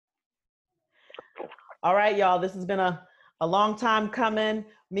All right, y'all, this has been a long time coming.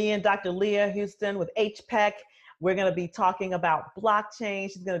 Me and Dr. Leah Houston with HPEC. We're going to be talking about blockchain.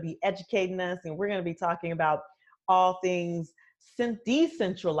 She's going to be educating us, and we're going to be talking about all things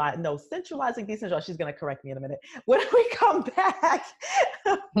centralizing, decentralized. She's going to correct me in a minute. When we come back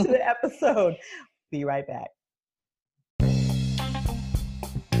to the episode, be right back.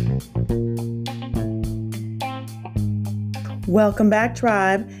 Welcome back,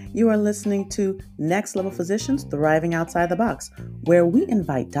 Tribe. You are listening to Next Level Physicians Thriving Outside the Box, where we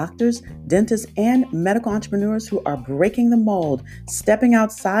invite doctors, dentists, and medical entrepreneurs who are breaking the mold, stepping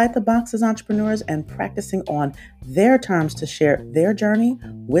outside the box as entrepreneurs, and practicing on their terms to share their journey,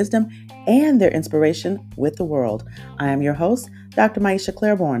 wisdom, and their inspiration with the world. I am your host, Dr. Maisha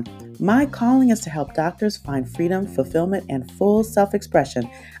Claiborne. My calling is to help doctors find freedom, fulfillment, and full self-expression.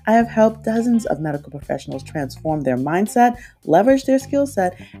 I have helped dozens of medical professionals transform their mindset, leverage their skill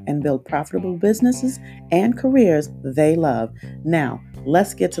set, and build profitable businesses and careers they love. Now,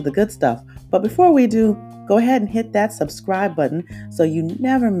 let's get to the good stuff. But before we do, go ahead and hit that subscribe button so you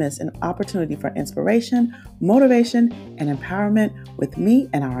never miss an opportunity for inspiration, motivation, and empowerment with me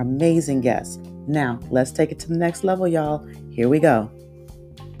and our amazing guests. Now, let's take it to the next level, y'all. Here we go.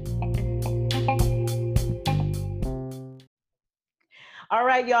 All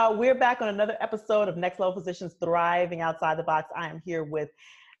right, y'all, we're back on another episode of Next Level Physicians Thriving Outside the Box. I am here with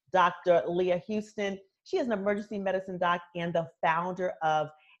Dr. Leah Houston. She is an emergency medicine doc and the founder of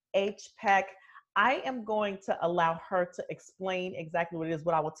HPEC. I am going to allow her to explain exactly what it is.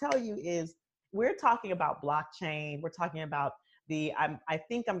 What I will tell you is we're talking about blockchain. We're talking about I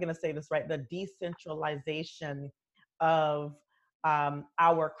think I'm going to say this right, the decentralization of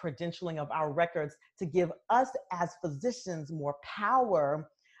our credentialing of our records to give us as physicians more power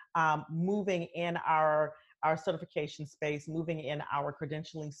moving in our certification space, moving in our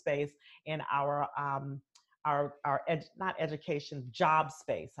credentialing space, in our not education, job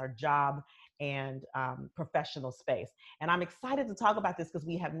space, our job and professional space. And I'm excited to talk about this because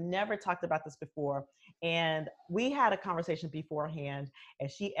we have never talked about this before. And we had a conversation beforehand and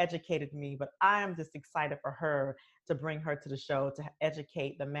she educated me, but I'm just excited for her to bring her to the show to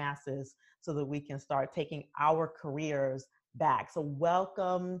educate the masses so that we can start taking our careers back. So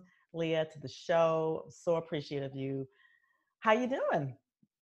welcome, Leah, to the show. So appreciative of you. How you doing?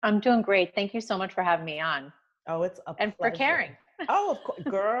 I'm doing great. Thank you so much for having me on. Oh, it's a and pleasure. For caring. Oh, of course,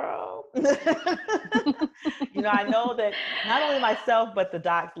 girl. I know that not only myself, but the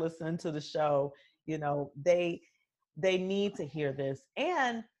docs listening to the show, they need to hear this.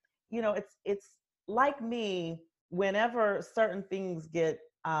 And, it's like me, whenever certain things get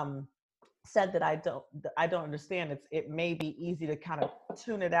said that I don't understand, it may be easy to kind of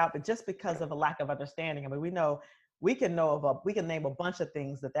tune it out, but just because of a lack of understanding. I mean, we can name a bunch of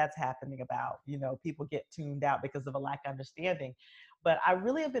things that's happening about, people get tuned out because of a lack of understanding. But I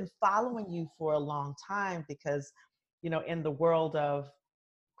really have been following you for a long time because, in the world of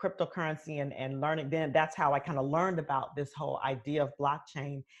cryptocurrency and learning, then that's how I kind of learned about this whole idea of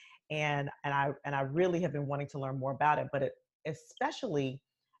blockchain. And I really have been wanting to learn more about it, but especially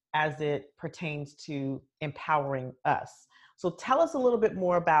as it pertains to empowering us. So tell us a little bit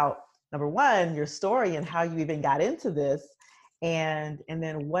more about, number one, your story and how you even got into this, and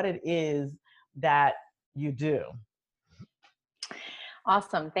then what it is that you do.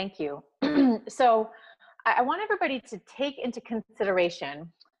 Awesome. Thank you. So I want everybody to take into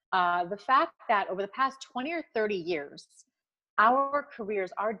consideration the fact that over the past 20 or 30 years, our careers,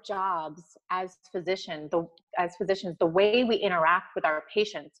 our jobs as physicians, the way we interact with our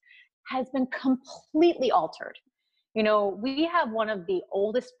patients has been completely altered. We have one of the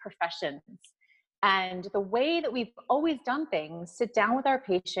oldest professions, and the way that we've always done things, sit down with our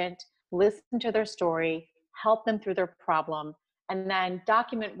patient, listen to their story, help them through their problem, and then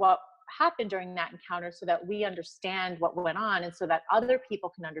document what happened during that encounter so that we understand what went on and so that other people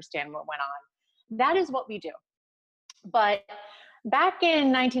can understand what went on. That is what we do. But back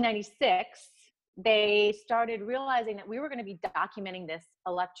in 1996, they started realizing that we were going to be documenting this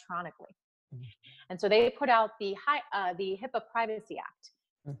electronically. Mm-hmm. And so they put out the HIPAA Privacy Act,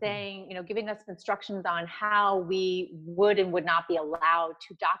 mm-hmm. saying, giving us instructions on how we would and would not be allowed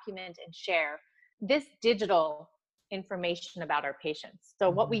to document and share this digital information about our patients. So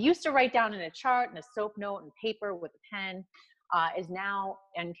mm-hmm. what we used to write down in a chart and a soap note and paper with a pen is now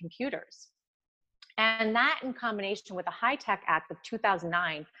in computers. And that, in combination with the HITECH Act of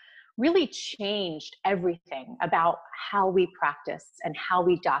 2009, really changed everything about how we practice and how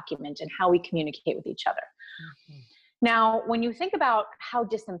we document and how we communicate with each other. Mm-hmm. Now, when you think about how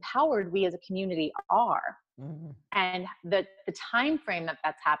disempowered we as a community are, And the time frame that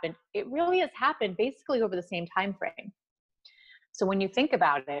that's happened, it really has happened basically over the same time frame. So when you think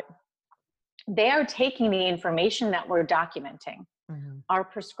about it, they are taking the information that we're documenting, our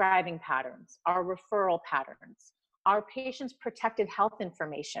prescribing patterns, our referral patterns, our patients' protected health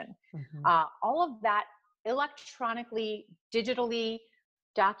information, all of that electronically, digitally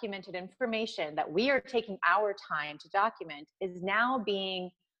documented information that we are taking our time to document is now being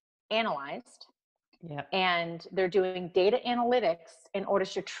analyzed. Yep. And they're doing data analytics in order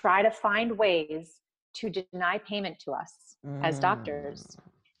to try to find ways to deny payment to us as doctors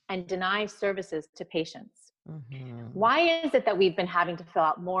and deny services to patients. Why is it that we've been having to fill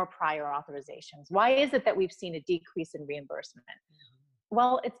out more prior authorizations? Why is it that we've seen a decrease in reimbursement?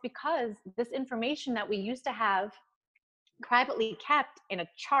 Well, it's because this information that we used to have privately kept in a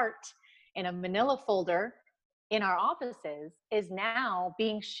chart in a manila folder in our offices is now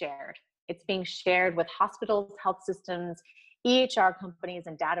being shared. It's being shared with hospitals, health systems, EHR companies,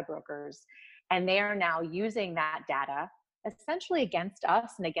 and data brokers. And they are now using that data essentially against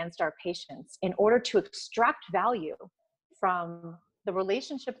us and against our patients in order to extract value from the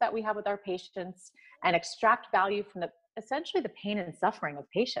relationship that we have with our patients and extract value from essentially the pain and suffering of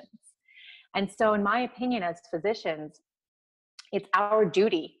patients. And so in my opinion, as physicians, it's our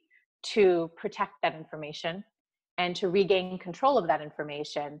duty to protect that information and to regain control of that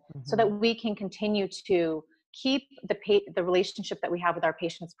information so that we can continue to keep the relationship that we have with our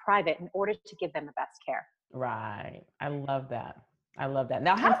patients private in order to give them the best care. Right. I love that. I love that.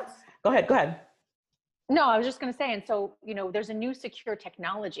 Now, go ahead. No, I was just going to say, and so, there's a new secure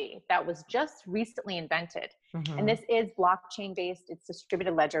technology that was just recently invented, and this is blockchain based, it's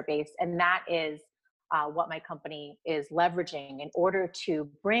distributed ledger based, and that is what my company is leveraging in order to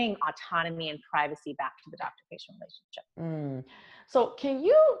bring autonomy and privacy back to the doctor-patient relationship. So can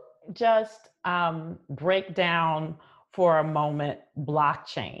you just break down for a moment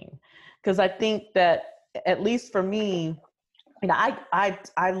blockchain? Because I think that, at least for me,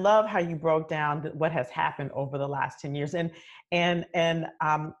 I love how you broke down what has happened over the last 10 years. And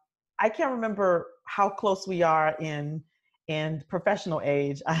I can't remember how close we are in professional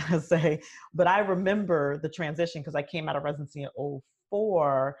age, I say, but I remember the transition because I came out of residency in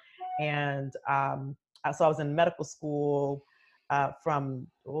 2004, and so I was in medical school from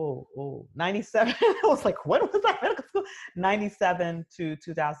 97. I was like, when was I medical school? 97 to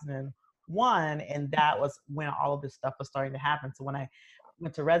 2001, and that was when all of this stuff was starting to happen. So when I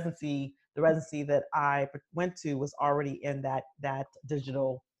went to residency, the residency that I went to was already in that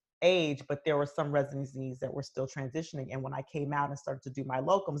digital age, but there were some residencies that were still transitioning. And when I came out and started to do my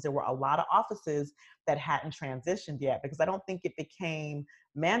locums, there were a lot of offices that hadn't transitioned yet, because I don't think it became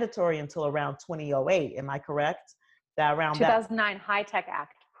mandatory until around 2008. Am I correct? That around 2009 HITECH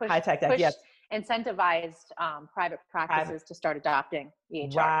Act pushed yes. Incentivized private practices to start adopting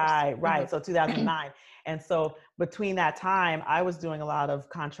EHRs. Right. So 2009. And so between that time, I was doing a lot of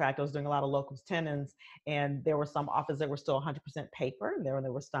contract, I was doing a lot of locums tenens, and there were some offices that were still 100% paper. And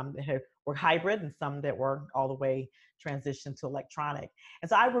there were some that were hybrid, and some that were all the way transitioned to electronic. And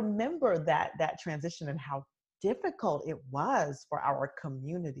so I remember that transition and how difficult it was for our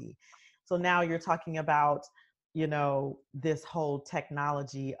community. So now you're talking about, this whole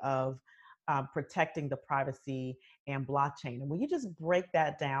technology of protecting the privacy and blockchain. And will you just break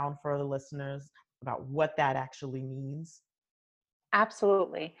that down for the listeners about what that actually means?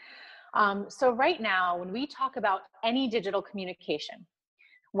 Absolutely. So right now, when we talk about any digital communication,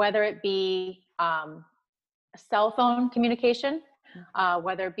 whether it be cell phone communication,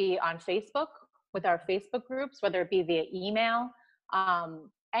 whether it be on Facebook with our Facebook groups, whether it be via email,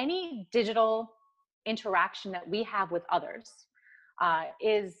 any digital interaction that we have with others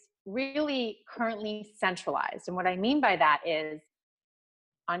is really currently centralized. And what I mean by that is,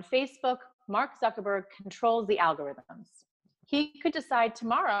 on Facebook, Mark Zuckerberg controls the algorithms. He could decide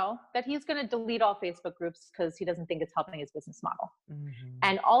tomorrow that he's going to delete all Facebook groups because he doesn't think it's helping his business model.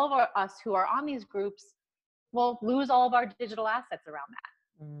 And all of us who are on these groups will lose all of our digital assets around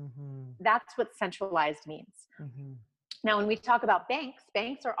that. That's what centralized means. Now, when we talk about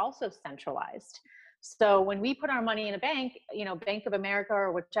banks are also centralized. So when we put our money in a bank, Bank of America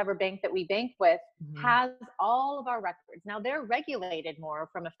or whichever bank that we bank with has all of our records. Now, they're regulated more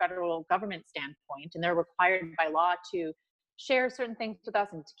from a federal government standpoint, and they're required by law to share certain things with us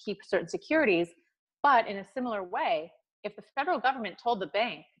and to keep certain securities. But in a similar way, if the federal government told the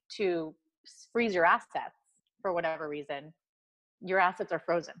bank to freeze your assets for whatever reason, your assets are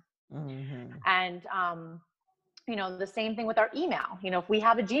frozen. And the same thing with our email. If we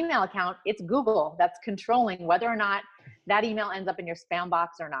have a Gmail account, it's Google that's controlling whether or not that email ends up in your spam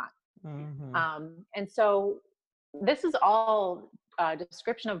box or not. Mm-hmm. And so this is all a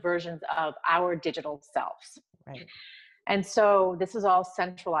description of versions of our digital selves. Right. And so this is all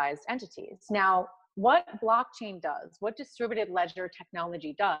centralized entities. Now, what blockchain does, what distributed ledger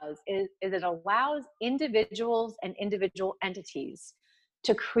technology does, is it allows individuals and individual entities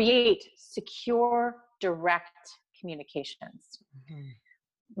to create secure, direct communications Mm-hmm.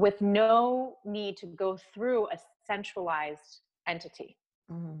 with no need to go through a centralized entity.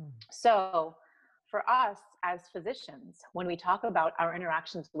 Mm-hmm. So, for us as physicians, when we talk about our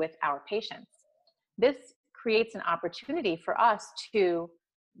interactions with our patients, this creates an opportunity for us to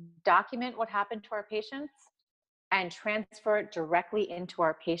document what happened to our patients and transfer it directly into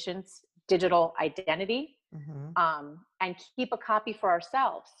our patient's digital identity, Mm-hmm. and keep a copy for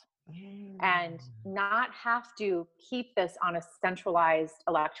ourselves, and Mm-hmm. not have to keep this on a centralized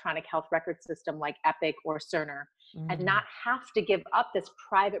electronic health record system like Epic or Cerner, and not have to give up this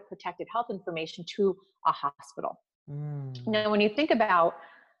private protected health information to a hospital. Mm-hmm. Now, when you think about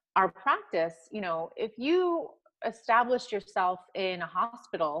our practice, if you established yourself in a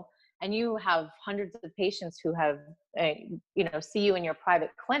hospital and you have hundreds of patients who have, see you in your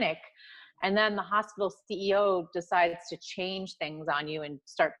private clinic, and then the hospital CEO decides to change things on you and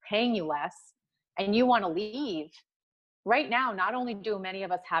start paying you less, and you want to leave, right now, not only do many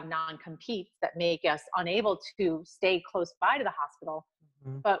of us have non-competes that make us unable to stay close by to the hospital,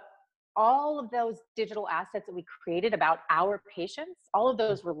 Mm-hmm. but all of those digital assets that we created about our patients, all of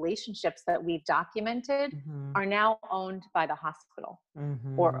those relationships that we've documented, Mm-hmm. are now owned by the hospital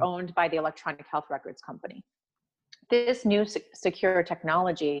Mm-hmm. or owned by the electronic health records company. This new secure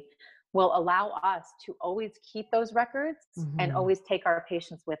technology will allow us to always keep those records and Mm-hmm. always take our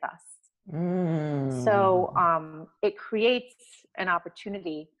patients with us. So Mm. it creates an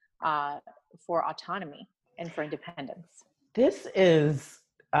opportunity for autonomy and for independence. This is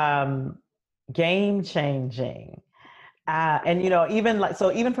um, game changing. And even like,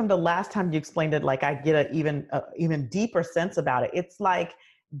 so even from the last time you explained it, like I get an even deeper sense about it. It's like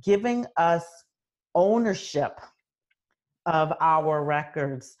giving us ownership of our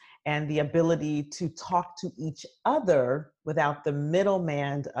records and the ability to talk to each other without the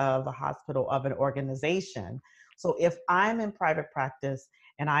middleman of a hospital, of an organization. So if I'm in private practice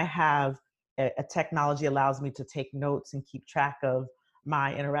and I have a technology allows me to take notes and keep track of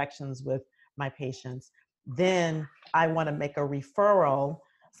my interactions with my patients, then I want to make a referral.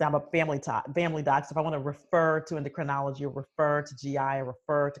 So I'm a family doc. So if I want to refer to endocrinology or refer to GI or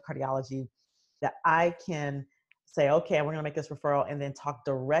refer to cardiology, that I can say, okay, we're going to make this referral, and then talk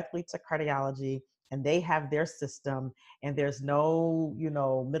directly to cardiology, and they have their system, and there's no,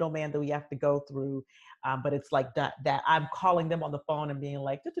 middleman that we have to go through. But it's like that I'm calling them on the phone and being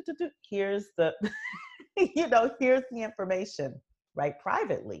like, here's the, here's the information, right?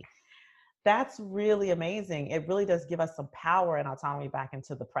 Privately. That's really amazing. It really does give us some power and autonomy back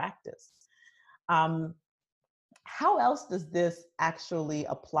into the practice. How else does this actually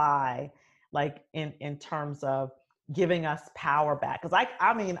apply, like in terms of giving us power back? Because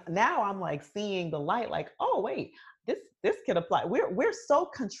I mean, now I'm like seeing the light, like, oh wait, this can apply. We're so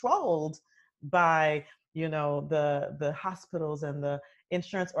controlled by the hospitals and the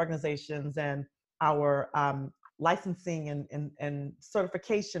insurance organizations and our licensing and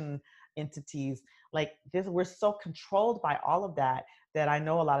certification entities. Like this, we're so controlled by all of that I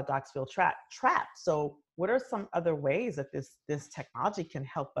know a lot of docs feel trapped. So what are some other ways that this technology can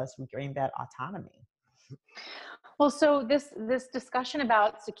help us regain that autonomy? Well, so this discussion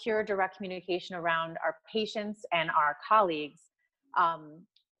about secure direct communication around our patients and our colleagues,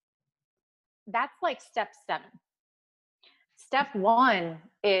 that's like step 7. Step 1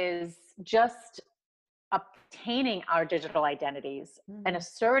 is just obtaining our digital identities and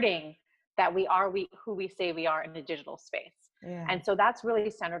asserting that we are who we say we are in the digital space. Yeah. And so that's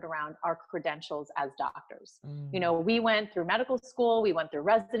really centered around our credentials as doctors. Mm. We went through medical school, we went through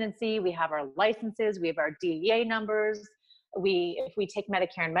residency, we have our licenses, we have our DEA numbers. If we take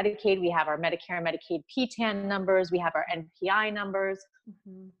Medicare and Medicaid, we have our Medicare and Medicaid PTAN numbers, we have our NPI numbers.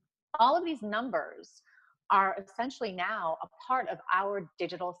 Mm-hmm. All of these numbers are essentially now a part of our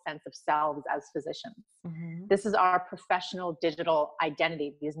digital sense of selves as physicians. Mm-hmm. This is our professional digital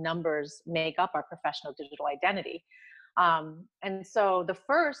identity. These numbers make up our professional digital identity. And so the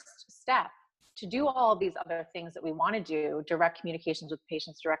first step to do all of these other things that we want to do, direct communications with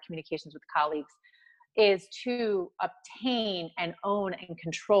patients, direct communications with colleagues, is to obtain and own and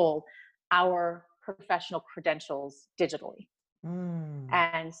control our professional credentials digitally.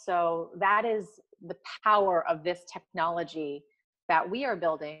 And so that is the power of this technology that we are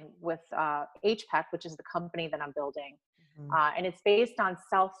building with HPEC, which is the company that I'm building. Mhm. And it's based on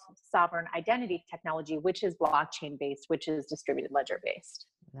self-sovereign identity technology, which is blockchain based, which is distributed ledger based.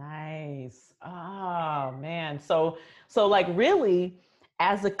 Nice. Oh man. So like really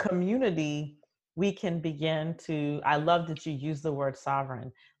as a community, we can begin to, I love that you use the word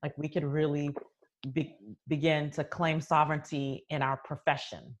sovereign. Like we could really begin to claim sovereignty in our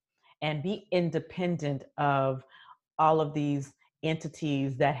profession and be independent of all of these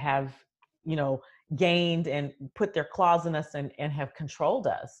entities that have, you know, gained and put their claws in us and have controlled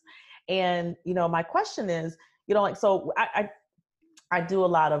us. And, you know, my question is, you know, like, so I do a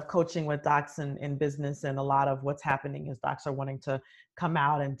lot of coaching with docs in business, and a lot of what's happening is docs are wanting to come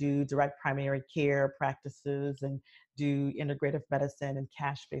out and do direct primary care practices and do integrative medicine and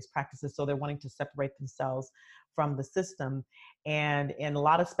cash-based practices. So they're wanting to separate themselves from the system. And in a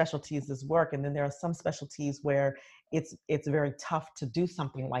lot of specialties, this work. And then there are some specialties where it's very tough to do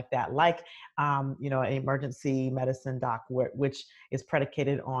something like that, like you know, an emergency medicine doc, which is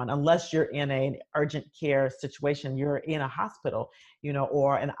predicated on, unless you're in an urgent care situation, you're in a hospital, you know,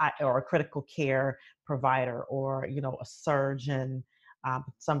 or a critical care provider, or, you know, a surgeon,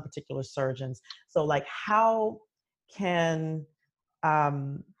 some particular surgeons. So like, how can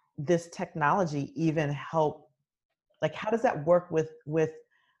this technology even help? Like, how does that work with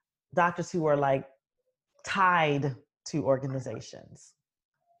doctors who are like tied to organizations?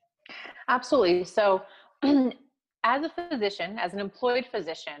 Absolutely. So, as a physician, as an employed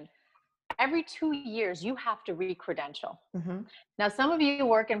physician, every 2 years you have to re-credential. Mm-hmm. Now, some of you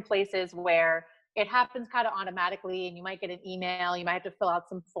work in places where it happens kind of automatically, and you might get an email, you might have to fill out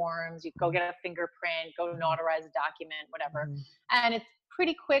some forms, you go get a fingerprint, go notarize a document, whatever. Mm-hmm. And it's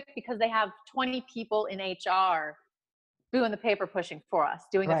pretty quick because they have 20 people in HR doing the paper pushing for us,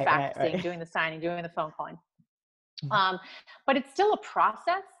 doing the Right, right, faxing, right. doing the signing, doing the phone calling. Mhm. But it's still a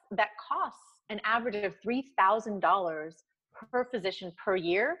process that costs an average of $3,000 per physician per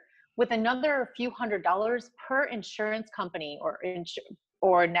year, with another few $100s per insurance company or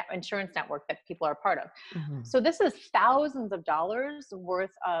insurance network that people are a part of. Mhm. So this is thousands of dollars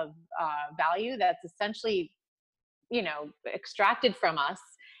worth of value that's essentially, you know, extracted from us.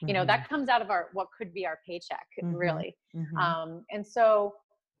 You know, Mhm. that comes out of our what could be our paycheck, Mhm. really. Mhm. And so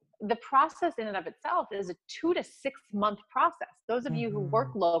the process in and of itself is a 2 to 6 month process. Those of you who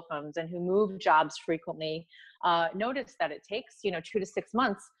work Mhm. locums and who move jobs frequently notice that it takes, you know, 2 to 6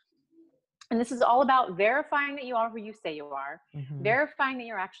 months. And this is all about verifying that you are who you say you are, Mhm. verifying that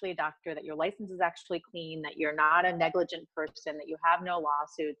you're actually a doctor, that your license is actually clean, that you're not a negligent person, that you have no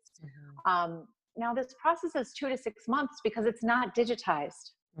lawsuits. Mhm. Now, this process is 2 to 6 months because it's not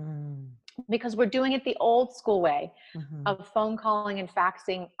digitized, Mhm. because we're doing it the old school way Mhm. of phone calling and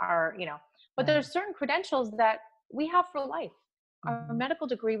faxing our, you know, but Right. there's certain credentials that we have for life. Our Mhm. medical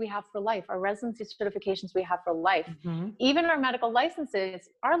degree we have for life, our residency certifications we have for life, Mhm. even our medical licenses,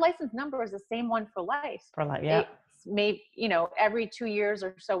 our license number is the same one for life. For like, yeah. It may, you know, every 2 years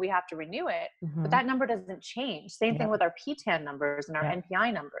or so we have to renew it, but Mhm. that number doesn't change. Same thing Yep. with our PTAN numbers and our Yep. NPI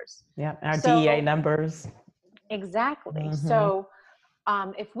numbers. Yep. Our DEA So numbers. exactly. Mhm. So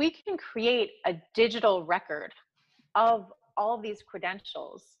if we can create a digital record of all of these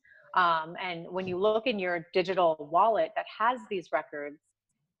credentials, and when you look in your digital wallet that has these records,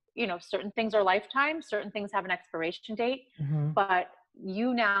 you know, certain things are lifetime, certain things have an expiration date, Mhm. but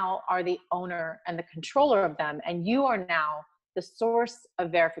you now are the owner and the controller of them, and you are now the source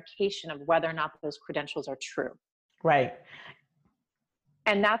of verification of whether or not those credentials are true. Right.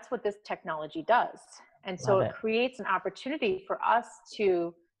 And that's what this technology does. And so Love it it. creates an opportunity for us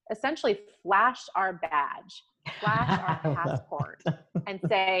to essentially flash our badge, flash our I love passport, it. and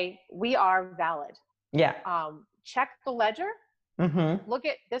say, we are valid. Yeah. Check the ledger, Mhm. look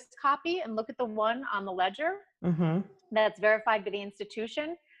at this copy and look at the one on the ledger Mhm. that's verified by the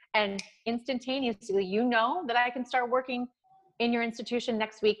institution. And instantaneously, you know that I can start working in your institution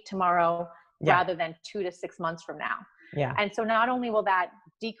next week, tomorrow, Yeah. rather than 2 to 6 months from now. Yeah. And so not only will that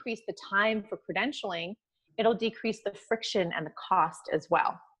decrease the time for credentialing, it'll decrease the friction and the cost as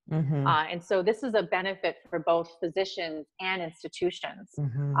well. Mhm. And so this is a benefit for both physicians and institutions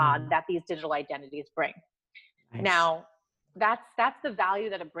Mhm. that these digital identities bring. Nice. Now, that's the value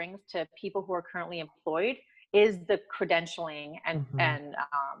that it brings to people who are currently employed, is the credentialing Mhm.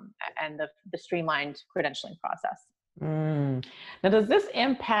 and the streamlined credentialing process. Mm. Now, does this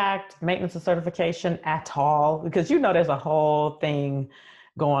impact maintenance of certification at all? Because you know, there's a whole thing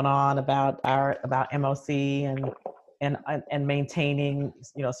going on about MOC and maintaining,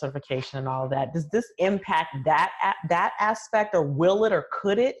 you know, certification and all of that. Does this impact that aspect, or will it, or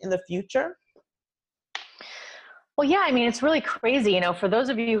could it in the future? Well, yeah, I mean, it's really crazy. For those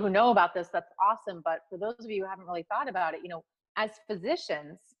of you who know about this, that's awesome. But for those of you who haven't really thought about it, as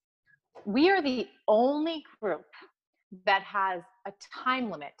physicians, we are the only group that has a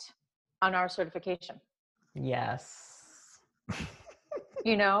time limit on our certification. Yes.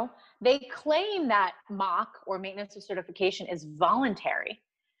 You know, they claim that mock or maintenance of certification is voluntary,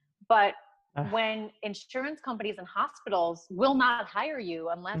 but when insurance companies and hospitals will not hire you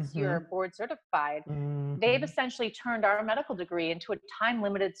unless you're board certified, they've essentially turned our medical degree into a time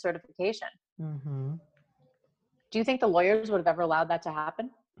limited certification. Do you think the lawyers would have ever allowed that to happen?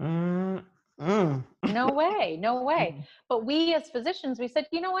 No way, no way. But we as physicians, we said,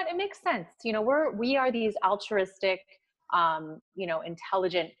 you know what, it makes sense. We are these altruistic,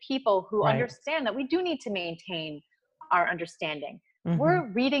 intelligent people who understand that we do need to maintain our understanding. We're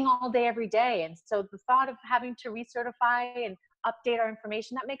reading all day, every day. And so the thought of having to recertify and update our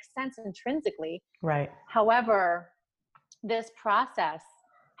information, that makes sense intrinsically. Right. However, this process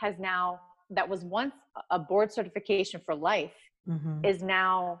has now, that was once a board certification for life, is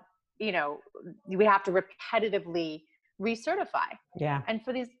now, we have to repetitively recertify. Yeah. And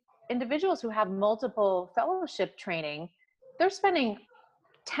for these individuals who have multiple fellowship training, they're spending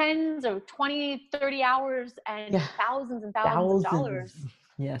tens of 20, 30 hours and thousands and thousands of dollars.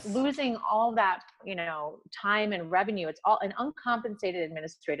 Yes. Losing all that, time and revenue. It's all an uncompensated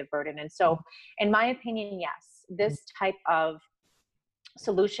administrative burden. And so, in my opinion, yes, this type of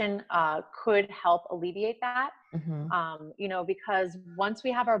solution could help alleviate that. Because once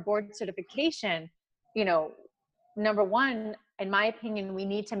we have our board certification, number one, in my opinion, we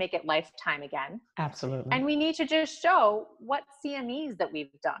need to make it lifetime again. Absolutely. And we need to just show what CMEs that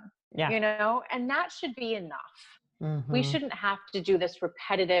we've done, and that should be enough. We shouldn't have to do this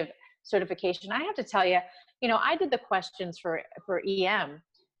repetitive certification. I have to tell you, I did the questions for EM.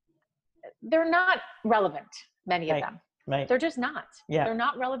 They're not relevant, many of them. Right. They're just not. Yeah. They're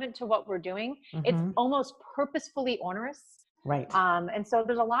not relevant to what we're doing. It's almost purposefully onerous. Right. And so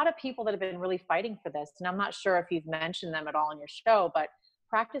there's a lot of people that have been really fighting for this. And I'm not sure if you've mentioned them at all in your show, but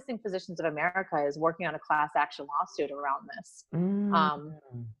Practicing Physicians of America is working on a class action lawsuit around this.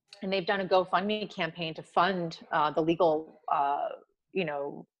 And they've done a GoFundMe campaign to fund the legal,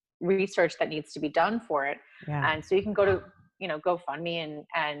 research that needs to be done for it. Yeah. And so you can go to, GoFundMe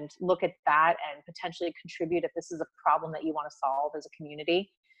and look at that and potentially contribute if this is a problem that you want to solve as a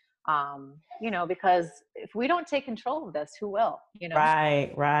community. Because if we don't take control of this, who will?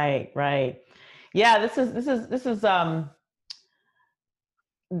 Right. Yeah, this is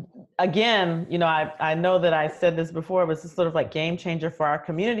again, I know that I said this before, but it's sort of like game changer for our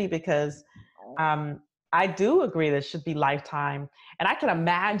community because I do agree that it should be lifetime. And I can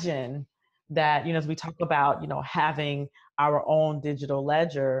imagine that, as we talk about, having our own digital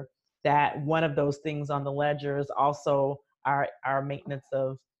ledger, that one of those things on the ledger is also our maintenance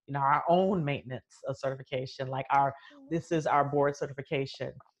of, our own maintenance of certification. Like this is our board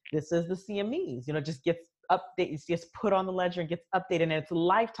certification. This is the CMEs, just gets updated, just put on the ledger and gets updated, and it's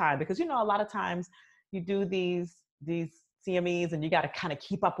lifetime because, a lot of times you do these CMEs and you got to kind of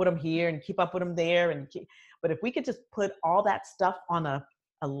keep up with them here and keep up with them there. But if we could just put all that stuff on a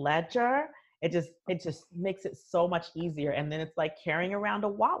ledger, it just makes it so much easier. And then it's like carrying around a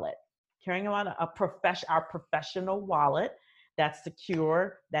wallet, carrying around our professional wallet that's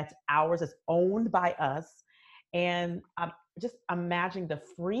secure, that's ours, it's owned by us. And just imagine the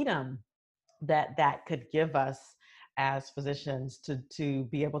freedom that could give us as physicians to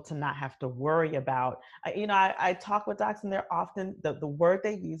be able to not have to worry about, I talk with docs and they're often, the word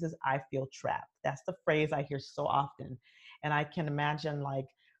they use is, I feel trapped. That's the phrase I hear so often. And I can imagine like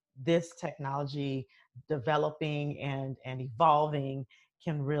this technology developing and evolving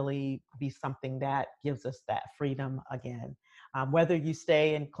can really be something that gives us that freedom again. Whether you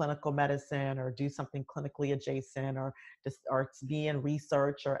stay in clinical medicine or do something clinically adjacent or be in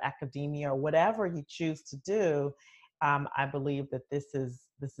research or academia or whatever you choose to do, I believe that this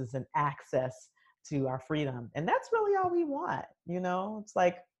is an access to our freedom. And that's really all we want. It's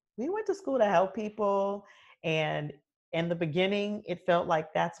like we went to school to help people, and in the beginning, it felt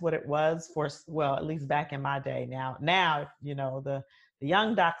like that's what it was for, well, at least back in my day. Now, the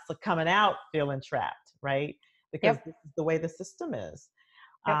young docs are coming out feeling trapped, right? Because this is the way the system is.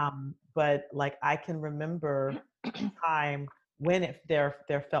 But like, I can remember a time when there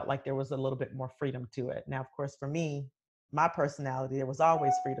felt like there was a little bit more freedom to it. Now, of course, for me, my personality, there was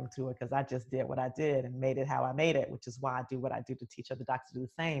always freedom to it because I just did what I did and made it how I made it, which is why I do what I do to teach other docs to do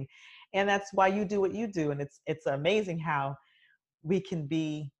the same. And that's why you do what you do. And it's amazing how we can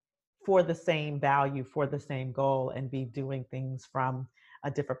be for the same value, for the same goal, and be doing things from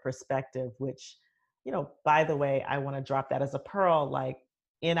a different perspective, which by the way, I want to drop that as a pearl, like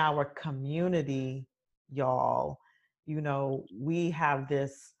in our community, y'all, we have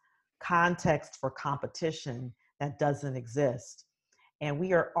this context for competition that doesn't exist. And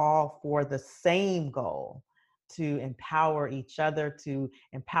we are all for the same goal, to empower each other, to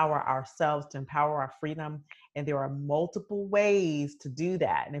empower ourselves, to empower our freedom. And there are multiple ways to do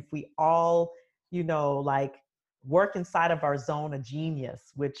that. And if we all, like work inside of our zone of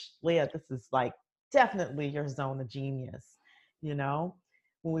genius, which, Leah, this is like definitely your zone of genius, you know?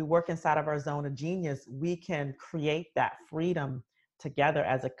 When we work inside of our zone of genius, we can create that freedom together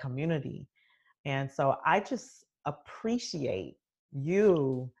as a community. And so I just appreciate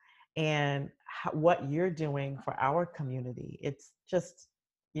you and what you're doing for our community. It's just,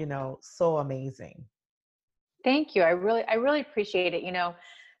 so amazing. Thank you. I really appreciate it.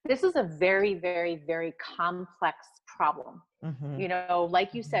 This is a very, very, very complex problem. Mm-hmm.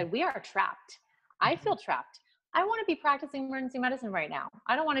 Like you said, we are trapped. I feel trapped. I want to be practicing emergency medicine right now.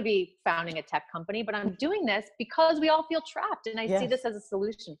 I don't want to be founding a tech company, but I'm doing this because we all feel trapped. And I see this as a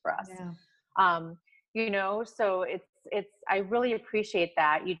solution for us. Yeah. So I really appreciate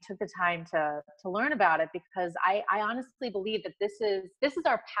that you took the time to learn about it, because I honestly believe that this is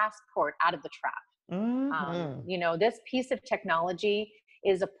our passport out of the trap. Mm-hmm. This piece of technology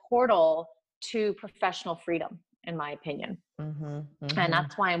is a portal to professional freedom, in my opinion. Mm-hmm. Mm-hmm. And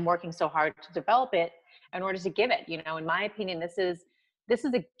that's why I'm working so hard to develop it in order to give it. In my opinion, this is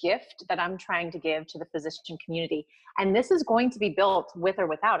a gift that I'm trying to give to the physician community. And this is going to be built with or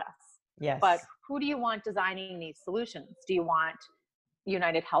without us. Yes. But who do you want designing these solutions? Do you want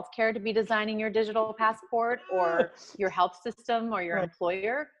United Healthcare to be designing your digital passport, or your health system, or your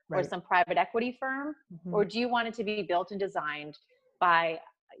employer, or some private equity firm? Mm-hmm. Or do you want it to be built and designed by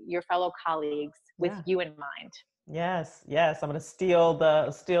your fellow colleagues with you in mind? Yes. I'm going to steal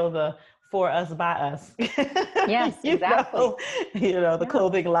the for us by us. Yes, exactly. The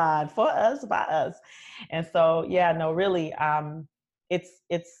clothing line, for us by us. And so, really, it's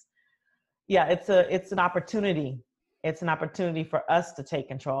an opportunity. It's an opportunity for us to take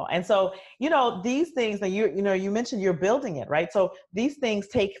control. And so, these things that you mentioned, you're building it, right? So these things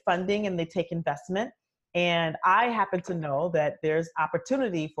take funding and they take investment. And I happen to know that there's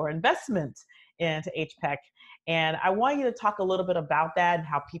opportunity for investment into HPEC. And I want you to talk a little bit about that and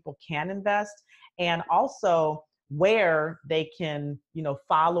how people can invest, and also where they can,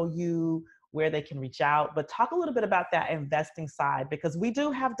 follow you, where they can reach out. But talk a little bit about that investing side, because we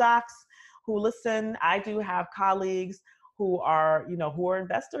do have docs who listen. I do have colleagues who are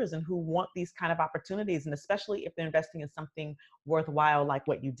investors and who want these kind of opportunities, and especially if they're investing in something worthwhile like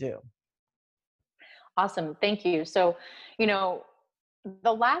what you do. Awesome. Thank you. So,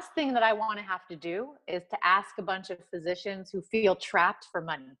 the last thing that I want to have to do is to ask a bunch of physicians who feel trapped for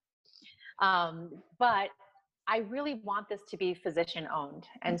money. But I really want this to be physician owned.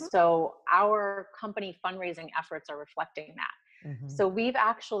 And so our company fundraising efforts are reflecting that. Mm-hmm. So we've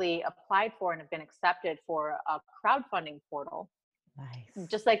actually applied for and have been accepted for a crowdfunding portal. Nice.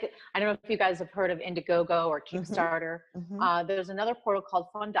 Just like, I don't know if you guys have heard of Indiegogo or Kickstarter. Mm-hmm. There's another portal called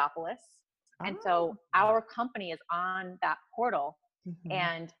Fundopolis. And so our company is on that portal,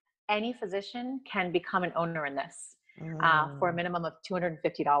 and any physician can become an owner in this for a minimum of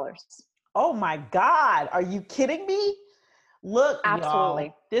 $250. Oh my God. Are you kidding me? Look,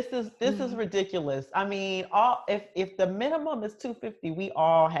 absolutely. Y'all, this is ridiculous. I mean, if the minimum is $250, we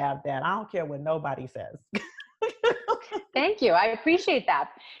all have that. I don't care what nobody says. Thank you. I appreciate that.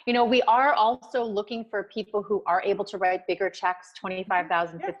 We are also looking for people who are able to write bigger checks,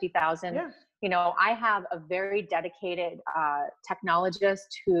 $25,000, $50,000. Yeah. I have a very dedicated technologist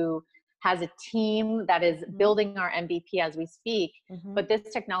who has a team that is building our MVP as we speak, but this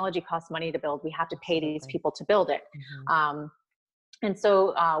technology costs money to build. We have to pay these people to build it. And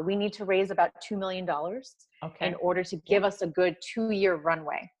so we need to raise about $2 million in order to give us a good 2-year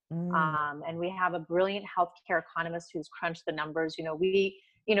runway. And we have a brilliant healthcare economist who's crunched the numbers.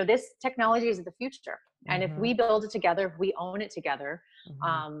 This technology is the future. And if we build it together, if we own it together,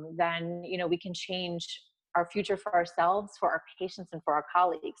 then, we can change our future for ourselves, for our patients, and for our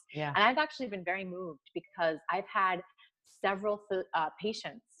colleagues. Yeah. And I've actually been very moved because I've had several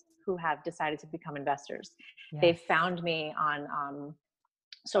patients who have decided to become investors. Yes. They've found me on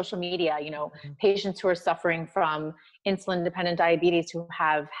social media, patients who are suffering from insulin-dependent diabetes who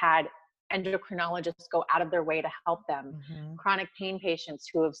have had endocrinologists go out of their way to help them, chronic pain patients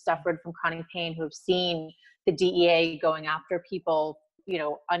who have suffered from chronic pain, who have seen the DEA going after people,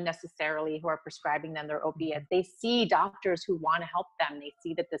 unnecessarily, who are prescribing them their opiates. They see doctors who want to help them. They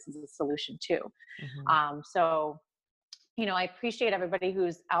see that this is a solution too. So, I appreciate everybody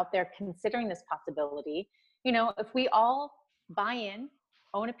who's out there considering this possibility. If we all buy in,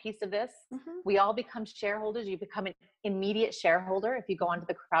 own a piece of this, Mhm. we all become shareholders. You become an immediate shareholder if you go onto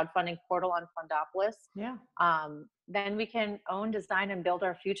the crowdfunding portal on Fundopolis. Yeah, Then we can own, design, and build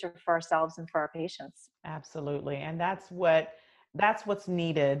our future for ourselves and for our patients. absolutely. And that's what's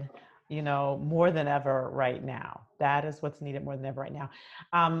needed, more than ever right now. That is what's needed more than ever right now.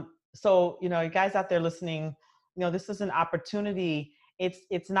 So, you guys out there listening, this is an opportunity.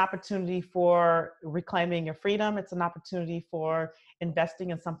 It's an opportunity for reclaiming your freedom. It's an opportunity for investing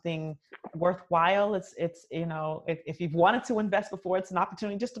in something worthwhile. It's if you've wanted to invest before, it's an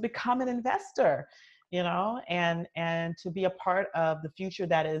opportunity just to become an investor, and to be a part of the future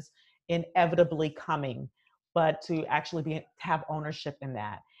that is inevitably coming, but to actually have ownership in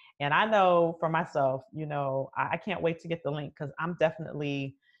that. And I know for myself, I can't wait to get the link, because I'm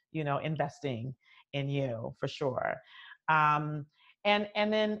definitely, investing in you for sure. Um, and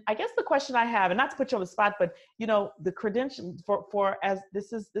then I guess the question I have, and not to put you on the spot, but the credential for as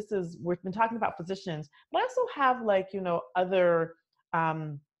this is we've been talking about physicians, but I also have, like, other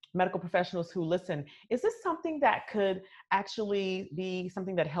um, medical professionals who listen. Is this something that could actually be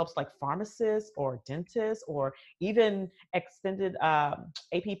something that helps, like, pharmacists or dentists or even extended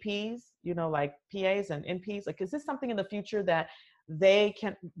APPs, like PAs and NPs? Like, is this something in the future that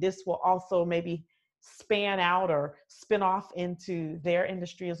this will also maybe span out or spin off into their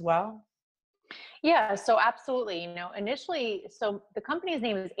industry as well? Yeah, so absolutely. Initially, so the company's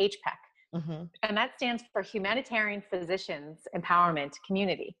name is HPEC, Mm-hmm. and that stands for Humanitarian Physicians Empowerment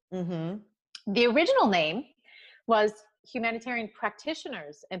Community. Mm-hmm. The original name was Humanitarian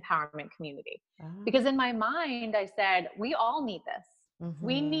Practitioners Empowerment Community, Ah, because in my mind, I said, we all need this.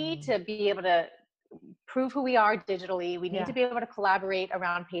 We need mm-hmm. to be able to prove who we are digitally. We need to Yeah. be able to collaborate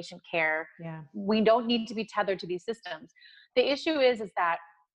around patient care. Yeah. We don't need to be tethered to these systems. The issue is that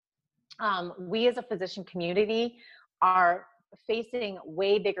we as a physician community are facing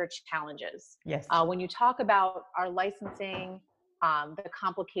way bigger challenges. Yes. When you talk about our licensing, the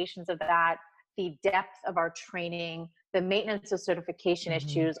complications of that, the depth of our training, the maintenance of certification Mm-hmm.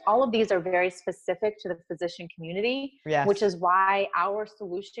 issues, all of these are very specific to the physician community, which Yes. is why our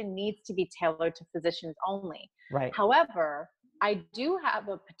solution needs to be tailored to physicians only. Right. However, I do have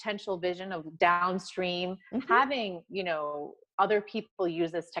a potential vision of downstream Mm-hmm. having, other people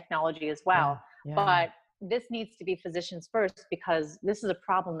use this technology as Yeah. well. Yeah. But this needs to be physicians first, because this is a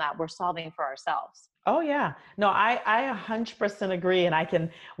problem that we're solving for ourselves. Oh yeah. No, I 100% agree. And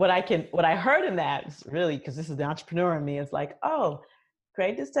what I heard in that is really, because this is the entrepreneur in me, is like, oh,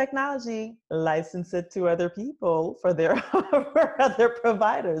 create this technology, license it to other people for their for other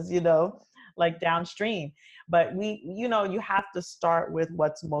providers, like downstream. But you have to start with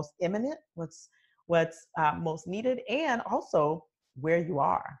what's most imminent, what's most needed, and also where you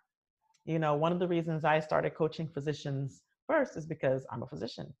are. One of the reasons I started coaching physicians first is because I'm a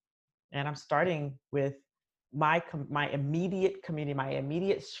physician, and I'm starting with my immediate community, my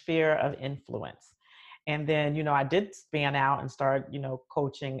immediate sphere of influence. And then, I did span out and start,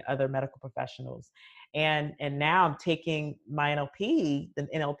 coaching other medical professionals. And now I'm taking my NLP, the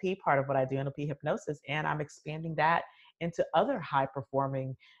NLP part of what I do, NLP hypnosis, and I'm expanding that into other high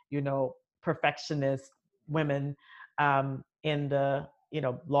performing, perfectionist women in the,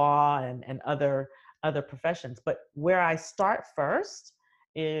 law and other professions. But where I start first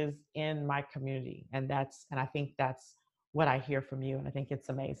is in my community. And I think that's what I hear from you. And I think it's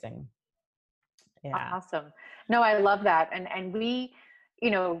amazing. Yeah. Awesome. No, I love that. And we, you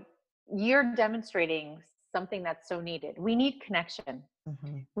know, you're demonstrating something that's so needed. We need connection.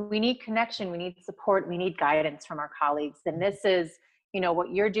 Hmm. We need connection. We need support. We need guidance from our colleagues. And this is,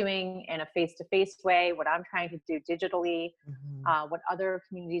 what you're doing in a face-to-face way, what I'm trying to do digitally, Hmm. what other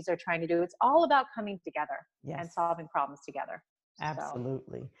communities are trying to do. It's all about coming together and Yes, solving problems together. So,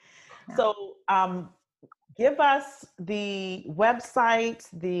 absolutely. yeah. So, give us the website,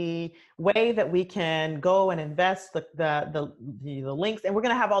 the way that we can go and invest, the links, and we're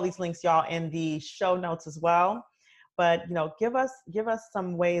going to have all these links, y'all, in the show notes as well. But give us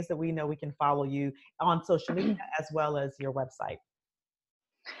some ways that we know we can follow you on social media as well as your website.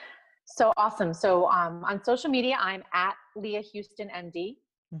 So awesome. So on social media, I'm at Leah Houston MD.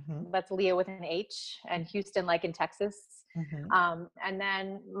 Hmm. That's Leah with an H, and Houston like in Texas. Hmm. And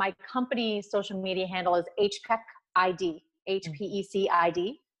then my company social media handle is HPEC ID, HPEC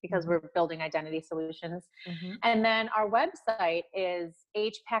ID, because Hmm. we're building identity solutions. Hmm. And then our website is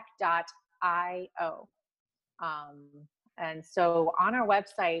hpec.io. And so on our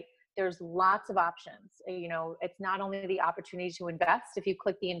website, there's lots of options. You know, it's not only the opportunity to invest. If you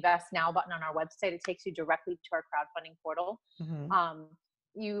click the invest now button on our website, it takes you directly to our crowdfunding portal. Mm-hmm.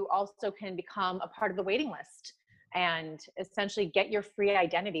 You also can become a part of the waiting list and essentially get your free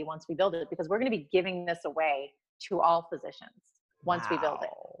identity once we build it, because we're going to be giving this away to all physicians once we build it.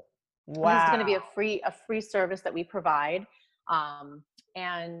 Wow. And this is going to be Wow. a free service that we provide.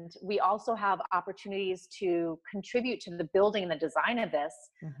 And we also have opportunities to contribute to the building and the design of this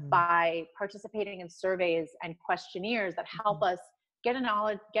Mm-hmm. by participating in surveys and questionnaires that help us get an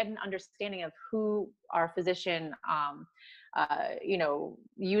understanding of who our physician, you know,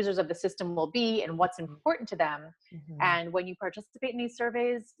 users of the system will be and what's important to them. Mm-hmm. And when you participate in these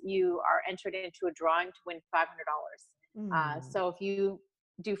surveys, you are entered into a drawing to win $500. So if you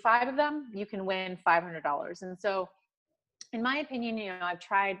do 5 of them, you can win $500. And so, in my opinion, you know, I've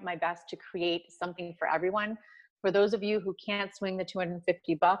tried my best to create something for everyone. For those of you who can't swing the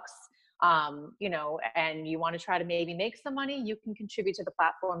 250 bucks, you know, and you want to try to maybe make some money, you can contribute to the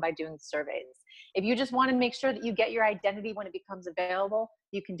platform by doing surveys. If you just want to make sure that you get your identity when it becomes available,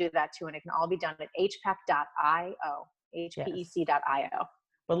 you can do that too. And it can all be done at hpec.io, hpec.io.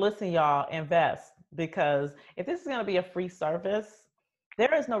 But listen, y'all, invest, because if this is going to be a free service,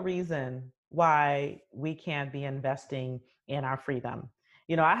 there is no reason why we can't be investing in our freedom.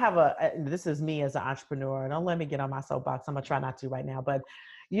 You know, I have this is me as an entrepreneur. Don't let me get on my soapbox. I'm going to try not to right now. But,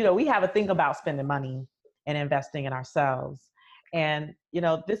 you know, we have a thing about spending money and investing in ourselves. And, you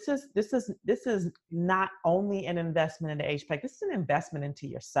know, this is not only an investment into HPEC, this is an investment into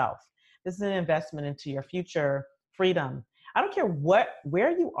yourself. This is an investment into your future freedom. I don't care where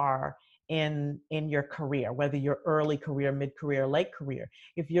you are in your career, whether you're early career, mid-career, late career.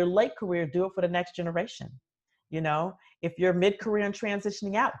 If you're late career, do it for the next generation. You know, if you're mid-career and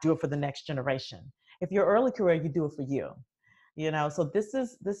transitioning out, do it for the next generation. If you're early career, you do it for you. You know, so this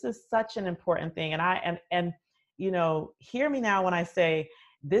is such an important thing. And you know, hear me now when I say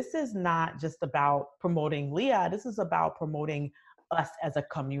this is not just about promoting Leah. This is about promoting us as a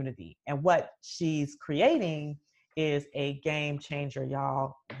community. And what she's creating is a game changer,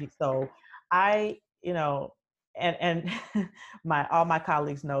 y'all. So you know, and all my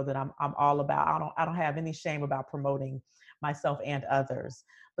colleagues know that I'm all about, I don't have any shame about promoting myself and others.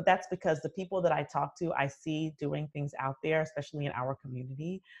 But that's because the people that I talk to, I see doing things out there, especially in our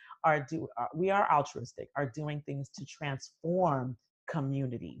community, we are altruistic, are doing things to transform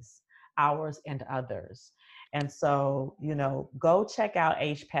communities, ours and others. And so, you know, go check out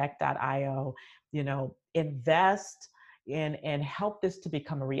hpec.io, you know, invest in and help this to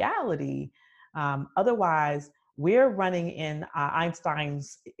become a reality. Otherwise, we're running in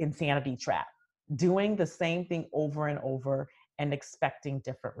Einstein's insanity trap, doing the same thing over and over and expecting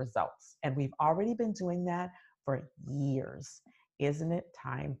different results. And we've already been doing that for years. Isn't it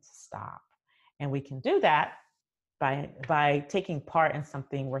time to stop? And we can do that by taking part in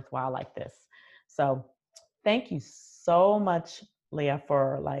something worthwhile like this. So thank you so much, Leah,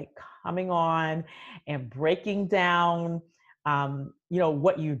 for like coming on and breaking down, you know,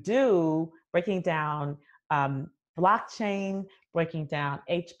 what you do, breaking down blockchain, breaking down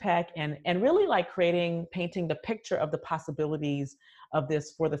HPEC, and really like painting the picture of the possibilities of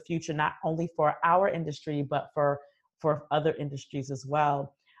this for the future, not only for our industry, but for other industries as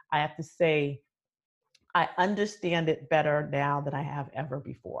well. I have to say, I understand it better now than I have ever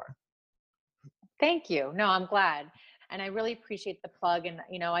before. Thank you. No, I'm glad. And I really appreciate the plug. And,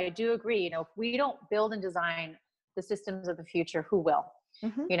 you know, I do agree, you know, if we don't build and design the systems of the future, who will?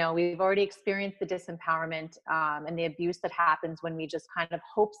 Mm-hmm. You know, we've already experienced the disempowerment and the abuse that happens when we just kind of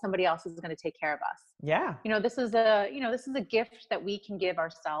hope somebody else is going to take care of us. Yeah. You know, this is a gift that we can give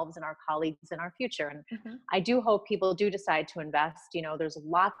ourselves and our colleagues in our future. And I do hope people do decide to invest. You know, there's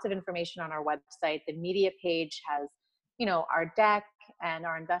lots of information on our website. The media page has, you know, our deck and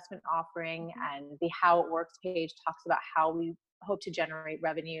our investment offering, and the How It Works page talks about how we hope to generate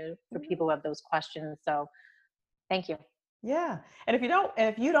revenue for people who have those questions. So thank you. Yeah. And if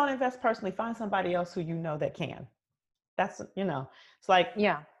you don't invest personally, find somebody else who you know that can. That's, you know, it's like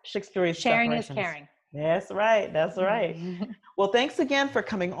Shakespeare's sharing is separations. caring. That's right. That's right. Well, thanks again for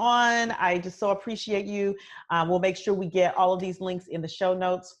coming on. I just so appreciate you. We'll make sure we get all of these links in the show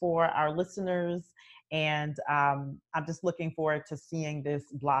notes for our listeners. And I'm just looking forward to seeing this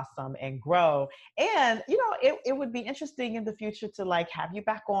blossom and grow. And, you know, it would be interesting in the future to like have you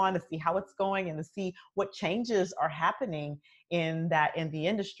back on to see how it's going and to see what changes are happening in the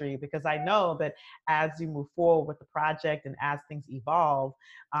industry, because I know that as you move forward with the project and as things evolve,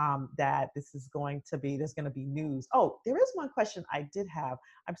 that there's going to be news. Oh, there is one question I did have.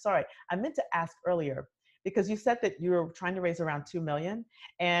 I'm sorry. I meant to ask earlier. because you said that you're trying to raise around 2 million.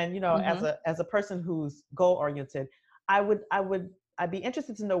 And, as a person who's goal oriented, I'd be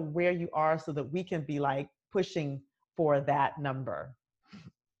interested to know where you are so that we can be like pushing for that number.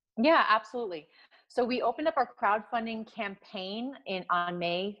 Yeah, absolutely. So we opened up our crowdfunding campaign on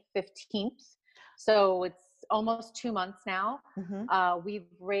May 15th. So it's almost 2 months now. We've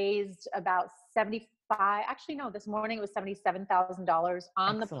raised about 75, actually, no, this morning it was $77,000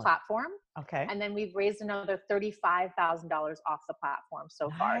 on the platform. Okay. And then we've raised another $35,000 off the platform so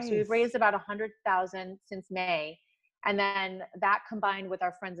far. So we've Nice. raised about 100,000 since May. And then that combined with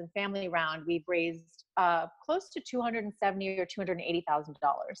our friends and family round, we've raised close to $270,000 or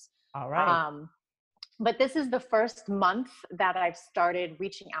 $280,000. All right. But this is the first month that I've started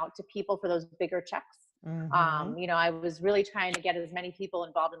reaching out to people for those bigger checks. I was really trying to get as many people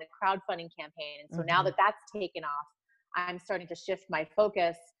involved in the crowdfunding campaign. And so now that that's taken off, I'm starting to shift my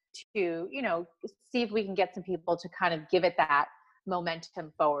focus to, see if we can get some people to kind of give it that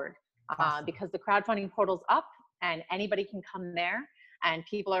momentum forward. Awesome. Because the crowdfunding portal's up and anybody can come there, and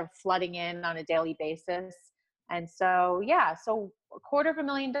people are flooding in on a daily basis. And so, so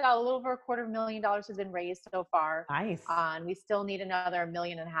 $250,000, a little over $250,000 has been raised so far. Nice. And we still need another $1.5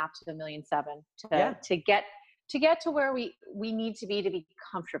 million to $1.7 million to get to where we need to be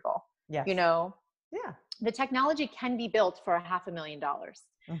comfortable. Yes. Yeah. The technology can be built for $500,000.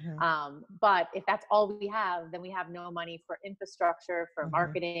 But if that's all we have, then we have no money for infrastructure, for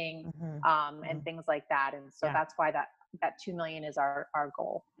marketing, and things like that. And so that's why that 2 million is our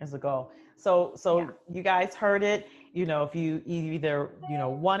goal. Is a goal. So you guys heard it. If you either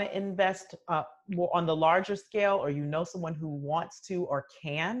want to invest more on the larger scale, or someone who wants to or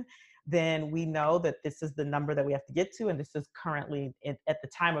can, then we know that this is the number that we have to get to. And this is currently at the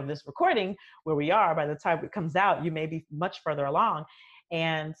time of this recording where we are. By the time it comes out, you may be much further along.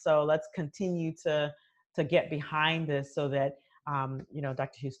 And so let's continue to get behind this so that,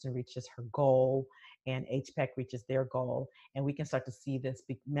 Dr. Houston reaches her goal and HPEC reaches their goal, and we can start to see this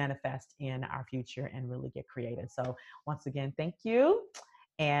manifest in our future and really get creative. So once again, thank you.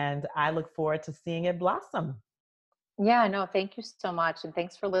 And I look forward to seeing it blossom. Yeah, no, thank you so much. And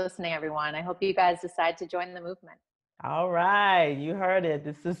thanks for listening, everyone. I hope you guys decide to join the movement. All right. You heard it.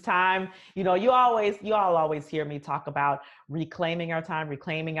 This is time. You all always hear me talk about reclaiming our time,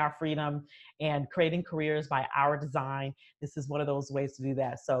 reclaiming our freedom, and creating careers by our design. This is one of those ways to do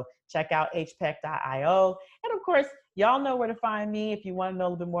that. So check out hpec.io. And of course, y'all know where to find me if you want to know a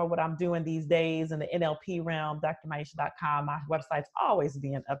little bit more what I'm doing these days in the NLP realm, drmaisha.com. My website's always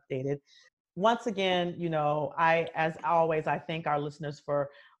being updated. Once again, as always, I thank our listeners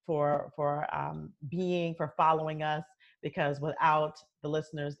for following us, because without the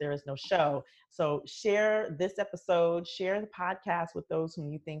listeners, there is no show. So share this episode, share the podcast with those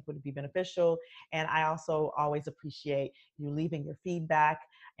whom you think would be beneficial. And I also always appreciate you leaving your feedback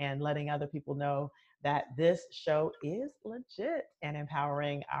and letting other people know that this show is legit and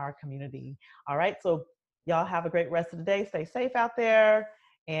empowering our community. All right. So y'all have a great rest of the day. Stay safe out there,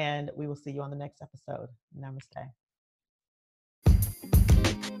 and we will see you on the next episode. Namaste.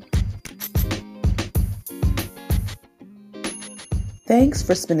 Thanks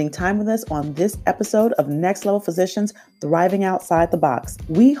for spending time with us on this episode of Next Level Physicians Thriving Outside the Box.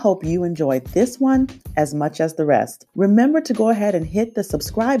 We hope you enjoyed this one as much as the rest. Remember to go ahead and hit the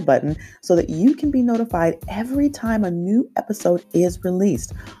subscribe button so that you can be notified every time a new episode is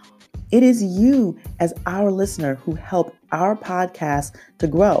released. It is you as our listener who help our podcast to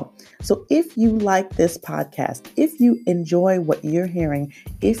grow. So if you like this podcast, if you enjoy what you're hearing,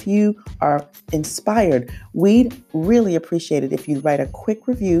 if you are inspired, we'd really appreciate it if you'd write a quick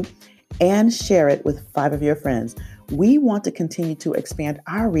review and share it with 5 of your friends. We want to continue to expand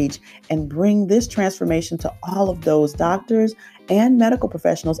our reach and bring this transformation to all of those doctors and medical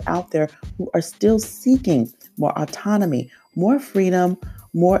professionals out there who are still seeking more autonomy, more freedom,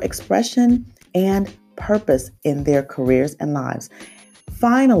 more expression, and purpose in their careers and lives.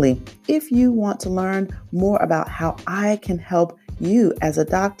 Finally, if you want to learn more about how I can help you as a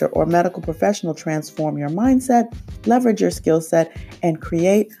doctor or medical professional transform your mindset, leverage your skill set, and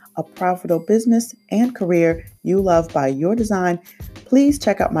create a profitable business and career you love by your design, please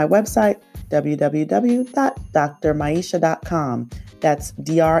check out my website, www.drmaisha.com. That's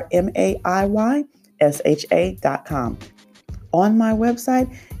DRMAIYSHA.com. On my website,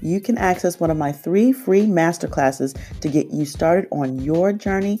 you can access one of my 3 free masterclasses to get you started on your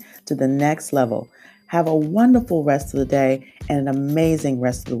journey to the next level. Have a wonderful rest of the day and an amazing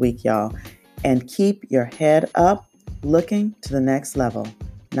rest of the week, y'all. And keep your head up, looking to the next level.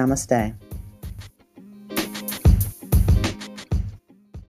 Namaste.